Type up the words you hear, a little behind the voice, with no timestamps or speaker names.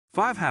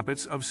5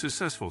 Habits of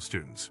Successful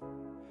Students.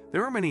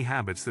 There are many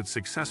habits that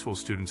successful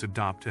students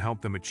adopt to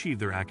help them achieve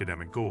their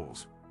academic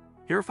goals.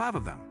 Here are 5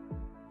 of them.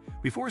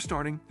 Before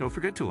starting, don't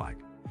forget to like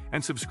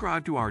and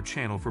subscribe to our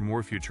channel for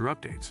more future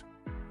updates.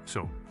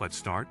 So, let's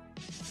start.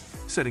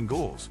 Setting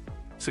goals.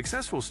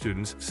 Successful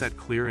students set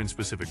clear and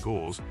specific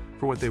goals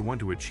for what they want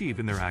to achieve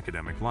in their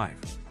academic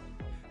life.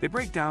 They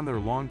break down their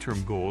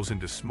long-term goals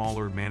into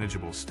smaller,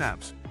 manageable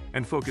steps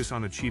and focus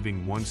on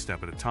achieving one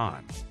step at a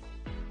time.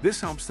 This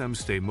helps them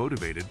stay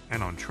motivated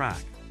and on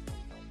track.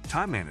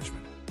 Time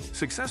management.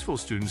 Successful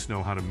students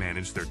know how to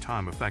manage their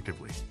time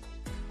effectively.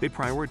 They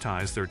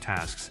prioritize their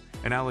tasks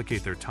and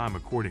allocate their time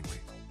accordingly.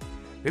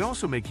 They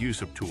also make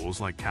use of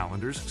tools like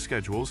calendars,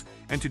 schedules,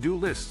 and to-do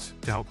lists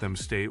to help them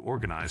stay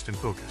organized and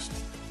focused.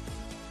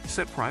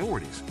 Set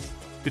priorities.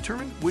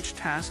 Determine which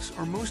tasks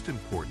are most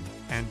important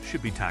and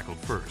should be tackled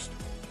first.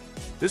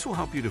 This will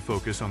help you to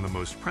focus on the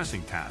most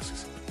pressing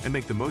tasks and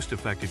make the most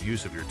effective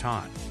use of your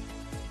time.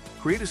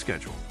 Create a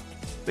schedule.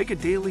 Make a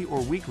daily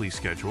or weekly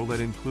schedule that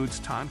includes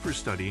time for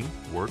studying,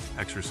 work,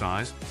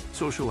 exercise,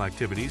 social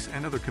activities,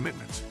 and other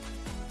commitments.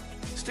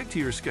 Stick to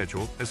your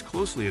schedule as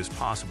closely as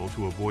possible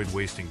to avoid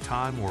wasting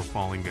time or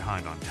falling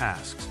behind on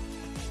tasks.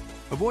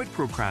 Avoid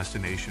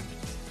procrastination.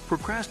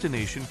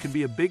 Procrastination can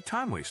be a big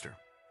time waster.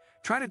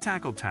 Try to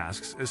tackle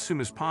tasks as soon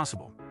as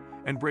possible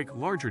and break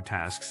larger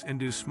tasks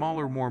into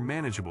smaller, more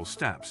manageable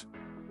steps.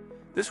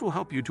 This will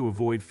help you to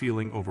avoid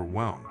feeling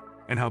overwhelmed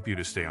and help you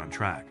to stay on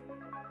track.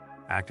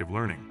 Active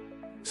learning.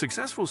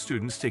 Successful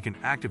students take an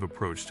active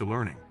approach to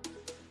learning.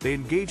 They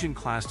engage in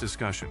class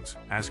discussions,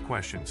 ask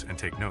questions, and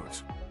take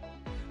notes.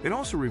 They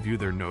also review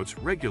their notes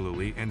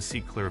regularly and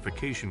seek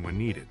clarification when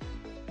needed.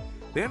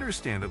 They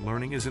understand that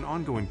learning is an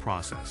ongoing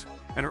process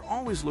and are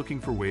always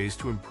looking for ways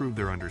to improve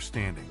their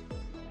understanding.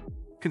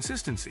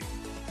 Consistency.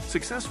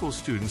 Successful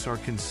students are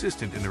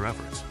consistent in their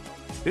efforts.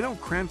 They don't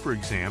cram for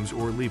exams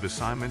or leave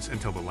assignments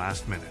until the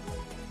last minute.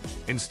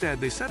 Instead,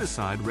 they set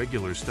aside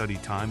regular study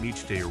time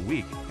each day or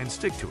week and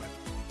stick to it.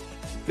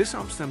 This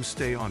helps them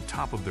stay on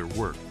top of their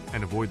work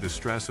and avoid the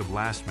stress of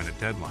last-minute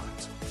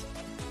deadlines.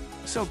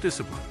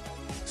 Self-discipline.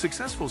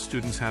 Successful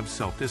students have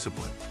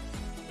self-discipline.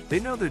 They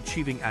know that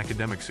achieving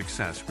academic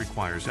success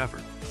requires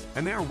effort,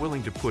 and they are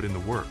willing to put in the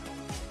work.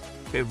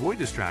 They avoid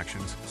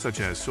distractions, such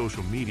as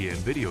social media and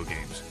video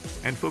games,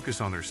 and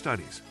focus on their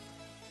studies.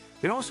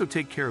 They also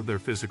take care of their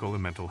physical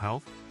and mental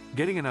health,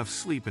 getting enough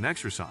sleep and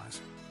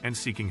exercise, and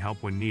seeking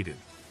help when needed.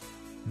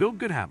 Build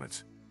good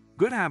habits.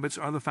 Good habits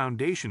are the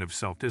foundation of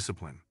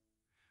self-discipline.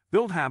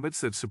 Build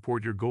habits that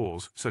support your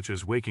goals, such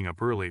as waking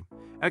up early,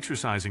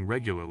 exercising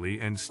regularly,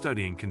 and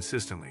studying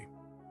consistently.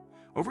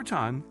 Over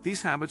time,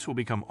 these habits will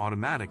become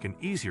automatic and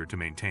easier to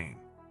maintain.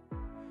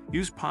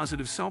 Use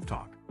positive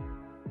self-talk.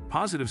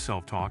 Positive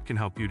self-talk can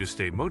help you to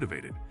stay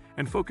motivated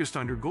and focused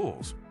on your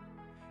goals.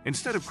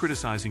 Instead of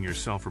criticizing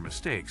yourself for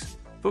mistakes,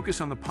 focus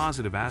on the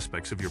positive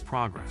aspects of your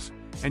progress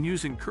and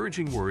use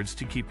encouraging words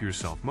to keep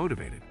yourself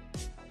motivated.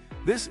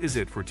 This is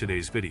it for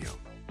today's video.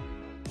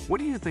 What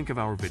do you think of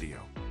our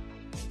video?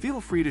 Feel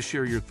free to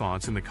share your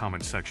thoughts in the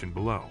comment section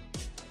below.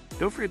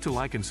 Don't forget to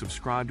like and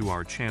subscribe to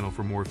our channel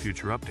for more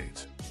future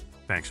updates.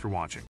 Thanks for watching.